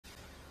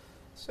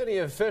City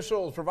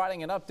officials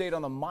providing an update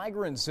on the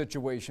migrant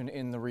situation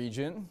in the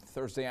region.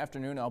 Thursday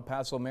afternoon, El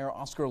Paso Mayor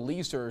Oscar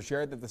Leeser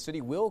shared that the city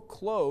will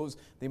close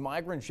the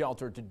migrant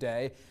shelter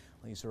today.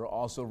 Leeser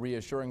also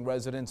reassuring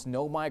residents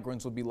no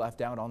migrants will be left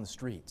out on the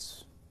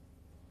streets.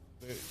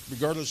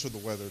 Regardless of the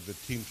weather, the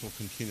teams will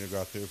continue to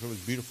go out there. If it was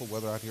beautiful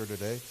weather out here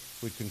today,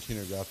 we'd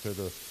continue to go out there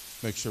to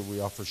make sure we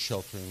offer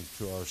sheltering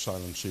to our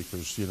asylum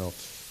seekers,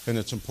 And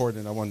it's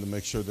important, I wanted to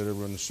make sure that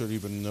everyone should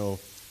even know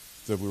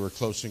that we were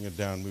closing it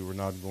down. We were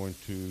not going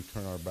to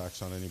turn our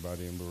backs on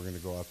anybody, and we were going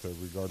to go out there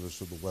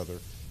regardless of the weather.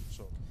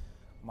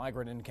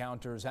 Migrant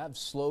encounters have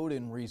slowed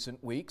in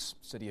recent weeks.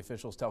 City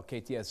officials tell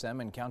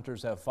KTSM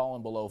encounters have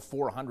fallen below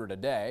 400 a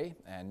day,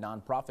 and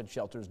nonprofit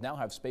shelters now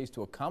have space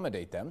to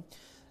accommodate them.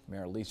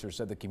 Mayor Leeser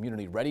said the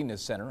Community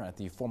Readiness Center at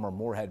the former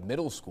Moorhead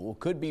Middle School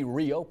could be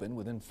reopened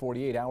within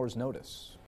 48 hours notice.